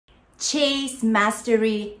Chase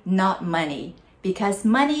mastery, not money, because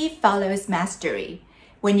money follows mastery.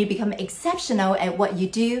 When you become exceptional at what you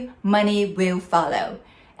do, money will follow.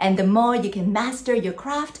 And the more you can master your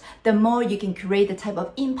craft, the more you can create the type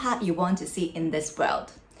of impact you want to see in this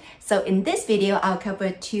world. So in this video, I'll cover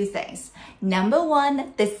two things. Number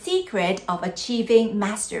one, the secret of achieving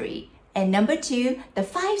mastery. And number two, the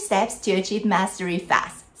 5 steps to achieve mastery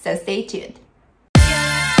fast. So stay tuned.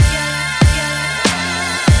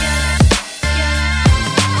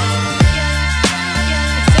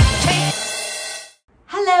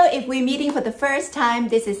 Hello, if we're meeting for the first time,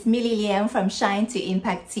 this is Millie Liang from Shine to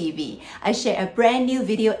Impact TV. I share a brand new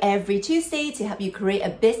video every Tuesday to help you create a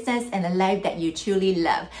business and a life that you truly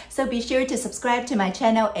love. So be sure to subscribe to my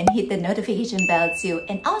channel and hit the notification bell too.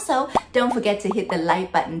 And also, don't forget to hit the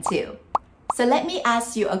like button too. So let me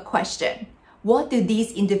ask you a question. What do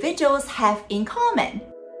these individuals have in common?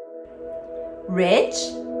 Rich?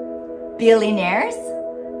 Billionaires?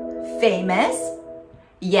 Famous?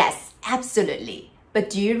 Yes, absolutely. But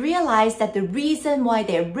do you realize that the reason why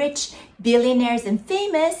they're rich, billionaires, and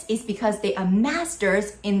famous is because they are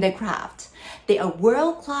masters in their craft. They are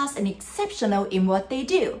world-class and exceptional in what they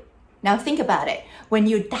do. Now think about it. When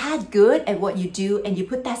you're that good at what you do and you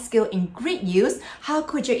put that skill in great use, how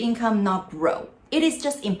could your income not grow? It is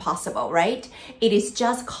just impossible, right? It is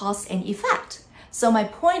just cause and effect. So my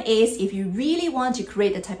point is, if you really want to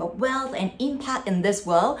create the type of wealth and impact in this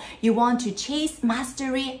world, you want to chase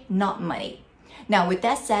mastery, not money. Now, with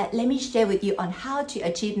that said, let me share with you on how to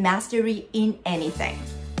achieve mastery in anything.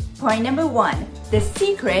 Point number one, the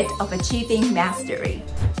secret of achieving mastery.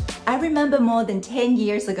 I remember more than 10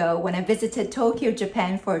 years ago when I visited Tokyo,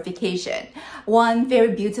 Japan for a vacation. One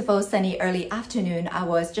very beautiful sunny early afternoon, I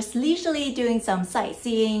was just leisurely doing some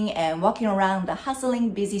sightseeing and walking around the hustling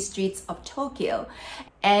busy streets of Tokyo.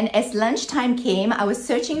 And as lunchtime came, I was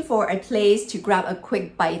searching for a place to grab a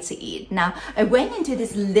quick bite to eat. Now, I went into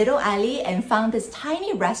this little alley and found this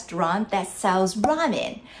tiny restaurant that sells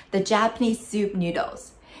ramen, the Japanese soup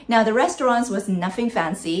noodles. Now, the restaurant was nothing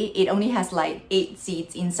fancy. It only has like 8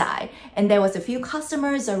 seats inside. And there was a few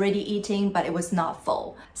customers already eating, but it was not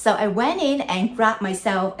full. So I went in and grabbed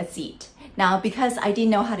myself a seat. Now, because I didn't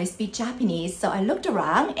know how to speak Japanese, so I looked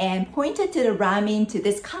around and pointed to the ramen to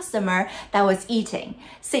this customer that was eating,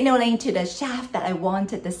 signaling to the chef that I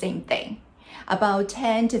wanted the same thing. About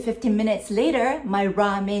 10 to 15 minutes later, my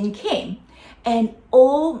ramen came. And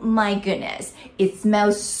oh my goodness, it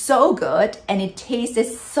smells so good and it tasted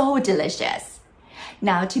so delicious.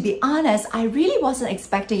 Now, to be honest, I really wasn't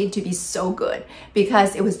expecting it to be so good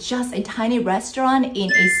because it was just a tiny restaurant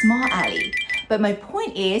in a small alley. But my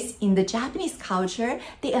point is, in the Japanese culture,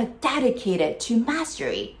 they are dedicated to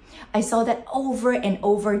mastery. I saw that over and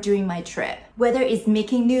over during my trip. Whether it's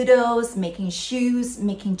making noodles, making shoes,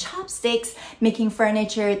 making chopsticks, making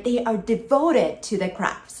furniture, they are devoted to their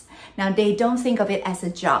crafts. Now, they don't think of it as a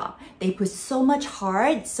job. They put so much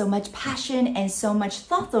heart, so much passion, and so much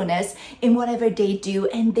thoughtfulness in whatever they do,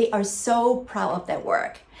 and they are so proud of their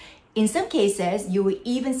work. In some cases, you will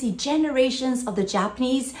even see generations of the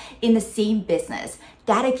Japanese in the same business,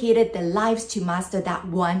 dedicated their lives to master that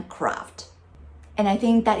one craft. And I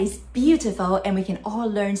think that is beautiful, and we can all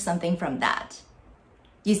learn something from that.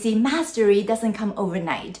 You see, mastery doesn't come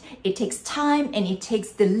overnight. It takes time and it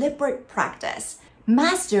takes deliberate practice.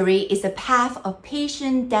 Mastery is a path of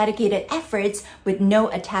patient, dedicated efforts with no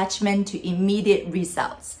attachment to immediate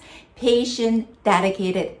results. Patient,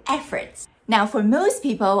 dedicated efforts. Now, for most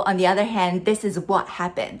people, on the other hand, this is what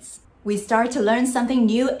happens. We start to learn something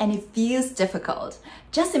new and it feels difficult.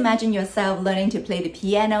 Just imagine yourself learning to play the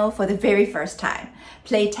piano for the very first time.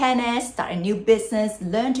 Play tennis, start a new business,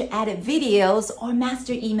 learn to edit videos, or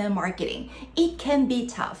master email marketing. It can be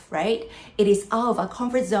tough, right? It is out of our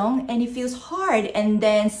comfort zone and it feels hard, and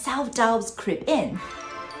then self-doubts creep in.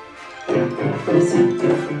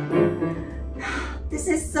 This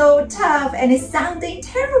is so tough and it's sounding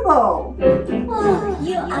terrible. Oh,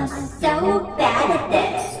 you are so bad at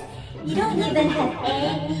this. You don't even have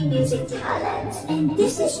any music talent. And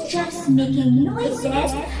this is just making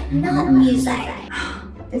noises, not music.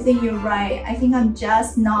 I think you're right. I think I'm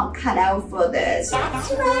just not cut out for this.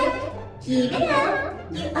 That's right. Keep it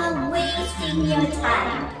up. You are wasting your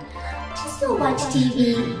time. Just to watch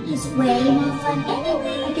TV is way more fun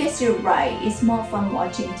anyway. I guess you're right. It's more fun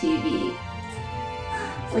watching TV.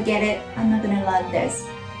 Forget it. I'm not gonna learn this.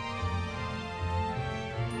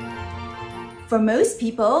 For most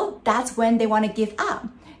people, that's when they want to give up.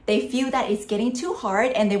 They feel that it's getting too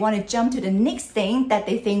hard and they want to jump to the next thing that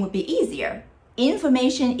they think would be easier.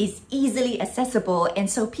 Information is easily accessible, and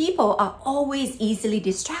so people are always easily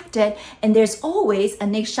distracted, and there's always a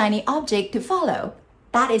next shiny object to follow.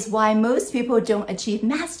 That is why most people don't achieve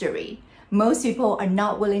mastery. Most people are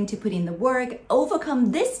not willing to put in the work,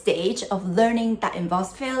 overcome this stage of learning that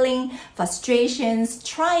involves failing, frustrations,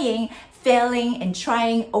 trying, failing, and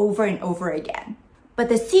trying over and over again. But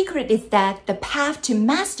the secret is that the path to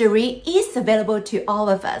mastery is available to all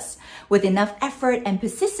of us. With enough effort and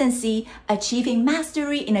persistency, achieving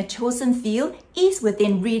mastery in a chosen field is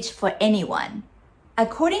within reach for anyone.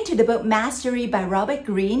 According to the book Mastery by Robert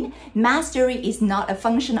Greene, mastery is not a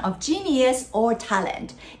function of genius or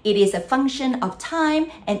talent. It is a function of time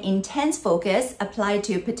and intense focus applied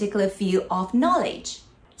to a particular field of knowledge.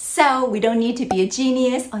 So we don't need to be a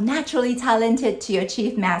genius or naturally talented to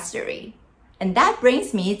achieve mastery. And that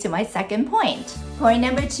brings me to my second point. Point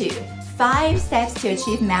number 2, 5 steps to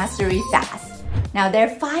achieve mastery fast. Now there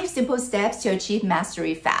are 5 simple steps to achieve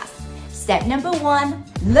mastery fast. Step number 1,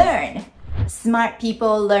 learn. Smart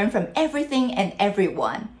people learn from everything and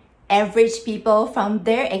everyone. Average people from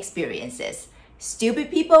their experiences.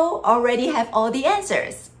 Stupid people already have all the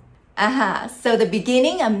answers. So the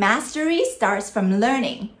beginning of mastery starts from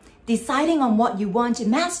learning. Deciding on what you want to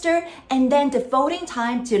master and then devoting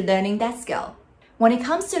time to learning that skill. When it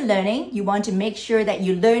comes to learning, you want to make sure that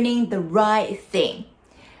you're learning the right thing.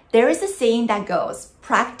 There is a saying that goes,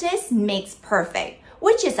 practice makes perfect,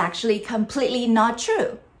 which is actually completely not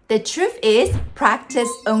true. The truth is, practice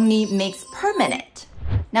only makes permanent.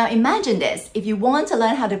 Now imagine this, if you want to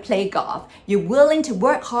learn how to play golf, you're willing to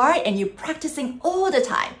work hard and you're practicing all the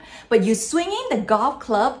time, but you're swinging the golf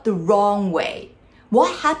club the wrong way.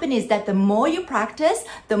 What happens is that the more you practice,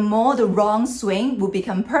 the more the wrong swing will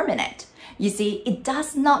become permanent. You see, it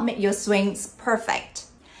does not make your swings perfect.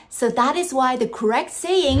 So that is why the correct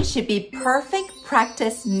saying should be perfect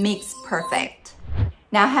practice makes perfect.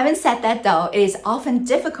 Now, having said that though, it is often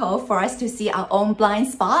difficult for us to see our own blind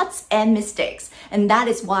spots and mistakes. And that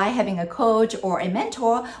is why having a coach or a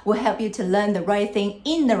mentor will help you to learn the right thing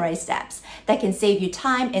in the right steps. That can save you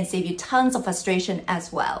time and save you tons of frustration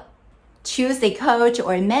as well. Choose a coach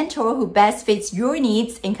or a mentor who best fits your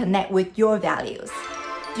needs and connect with your values.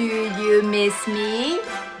 Do you miss me?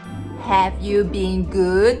 Have you been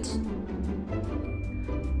good?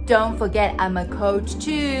 Don't forget I'm a coach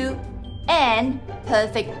too. And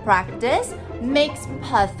perfect practice makes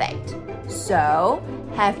perfect. So,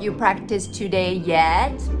 have you practiced today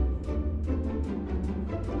yet?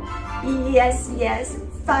 Yes,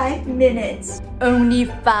 5 minutes. Only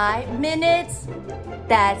 5 minutes?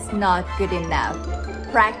 That's not good enough.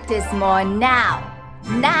 Practice more now.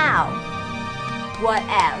 Now! What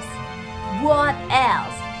else? What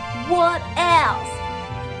else? What else?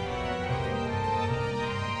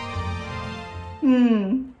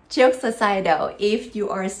 Jokes aside though, if you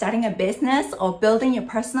are starting a business or building your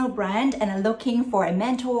personal brand and are looking for a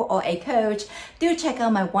mentor or a coach, do check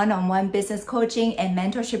out my one-on-one business coaching and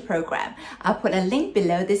mentorship program. I'll put a link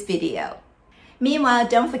below this video. Meanwhile,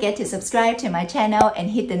 don't forget to subscribe to my channel and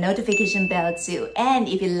hit the notification bell too. And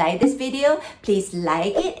if you like this video, please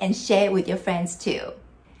like it and share it with your friends too.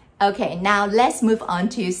 Okay, now let's move on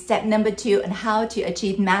to step number 2 on how to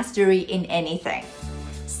achieve mastery in anything.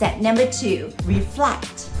 Step number 2,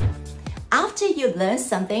 reflect. After you learn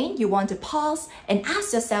something, you want to pause and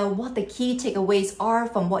ask yourself what the key takeaways are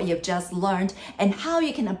from what you've just learned and how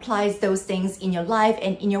you can apply those things in your life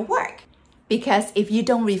and in your work. Because if you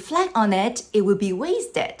don't reflect on it, it will be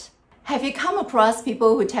wasted. Have you come across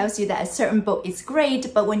people who tells you that a certain book is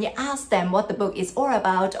great, but when you ask them what the book is all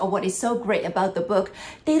about or what is so great about the book,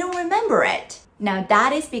 they don't remember it? Now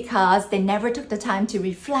that is because they never took the time to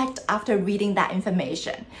reflect after reading that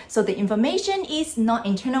information. So the information is not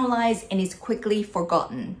internalized and is quickly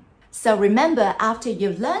forgotten. So remember, after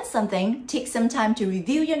you've learned something, take some time to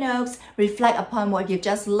review your notes, reflect upon what you've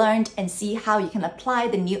just learned, and see how you can apply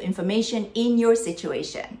the new information in your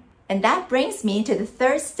situation. And that brings me to the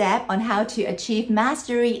third step on how to achieve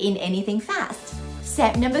mastery in anything fast.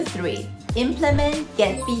 Step number 3, implement,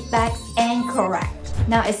 get feedbacks, and correct.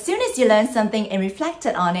 Now, as soon as you learn something and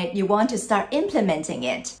reflected on it, you want to start implementing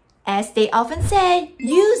it. As they often say,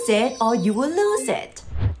 use it or you will lose it.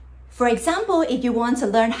 For example, if you want to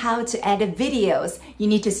learn how to edit videos, you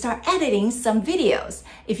need to start editing some videos.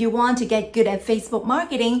 If you want to get good at Facebook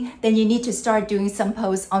marketing, then you need to start doing some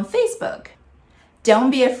posts on Facebook. Don't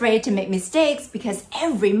be afraid to make mistakes because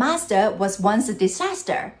every master was once a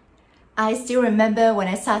disaster. I still remember when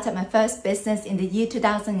I started my first business in the year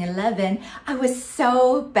 2011, I was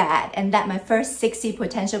so bad and that my first 60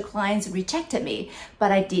 potential clients rejected me,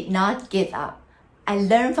 but I did not give up. I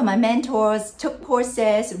learned from my mentors, took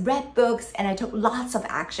courses, read books, and I took lots of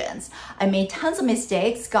actions. I made tons of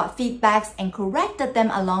mistakes, got feedbacks, and corrected them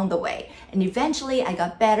along the way. And eventually, I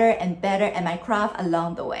got better and better at my craft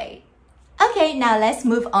along the way. Okay, now let's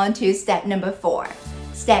move on to step number 4.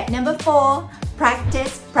 Step number 4,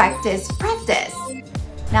 practice, practice, practice.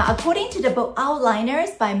 Now, according to the book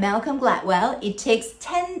Outliners by Malcolm Gladwell, it takes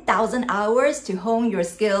 10,000 hours to hone your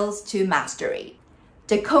skills to mastery.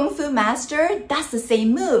 The Kung Fu master does the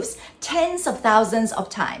same moves tens of thousands of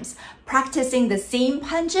times, practicing the same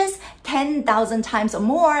punches 10,000 times or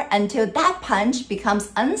more until that punch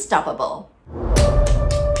becomes unstoppable.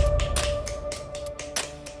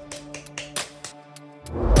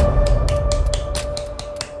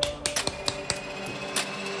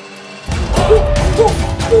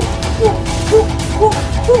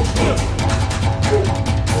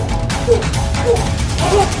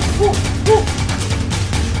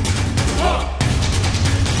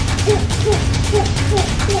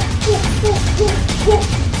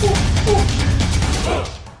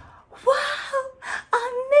 Wow,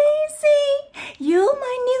 amazing! You're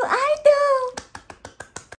my new idol!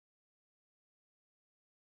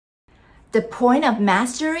 The point of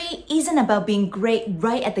mastery isn't about being great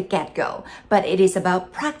right at the get-go, but it is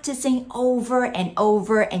about practicing over and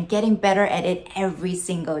over and getting better at it every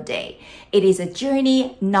single day. It is a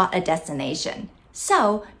journey, not a destination.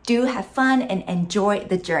 So, do have fun and enjoy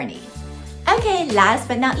the journey. Okay, last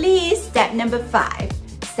but not least, step number 5.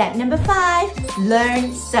 Step number 5,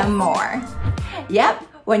 learn some more. Yep,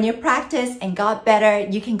 when you practice and got better,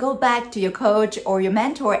 you can go back to your coach or your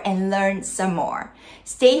mentor and learn some more.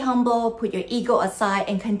 Stay humble, put your ego aside,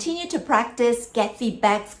 and continue to practice, get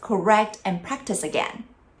feedbacks, correct, and practice again.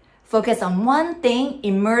 Focus on one thing,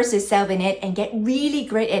 immerse yourself in it, and get really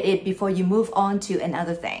great at it before you move on to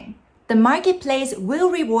another thing. The marketplace will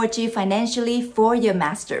reward you financially for your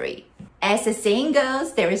mastery. As the saying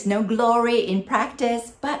goes, there is no glory in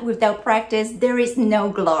practice, but without practice, there is no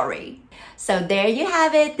glory. So there you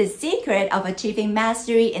have it, the secret of achieving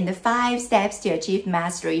mastery in the 5 steps to achieve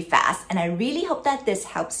mastery fast. And I really hope that this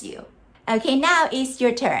helps you. Okay, now it's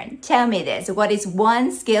your turn. Tell me this, what is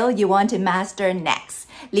one skill you want to master next?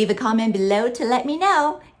 Leave a comment below to let me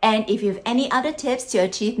know. And if you have any other tips to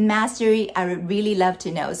achieve mastery, I would really love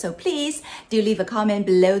to know. So please do leave a comment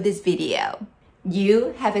below this video.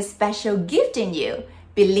 You have a special gift in you.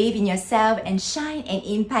 Believe in yourself and shine and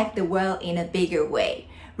impact the world in a bigger way.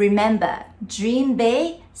 Remember, dream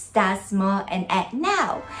big, start small, and act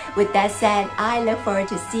now. With that said, I look forward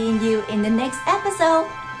to seeing you in the next episode.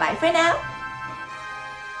 Bye for now.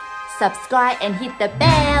 Subscribe and hit the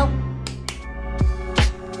bell.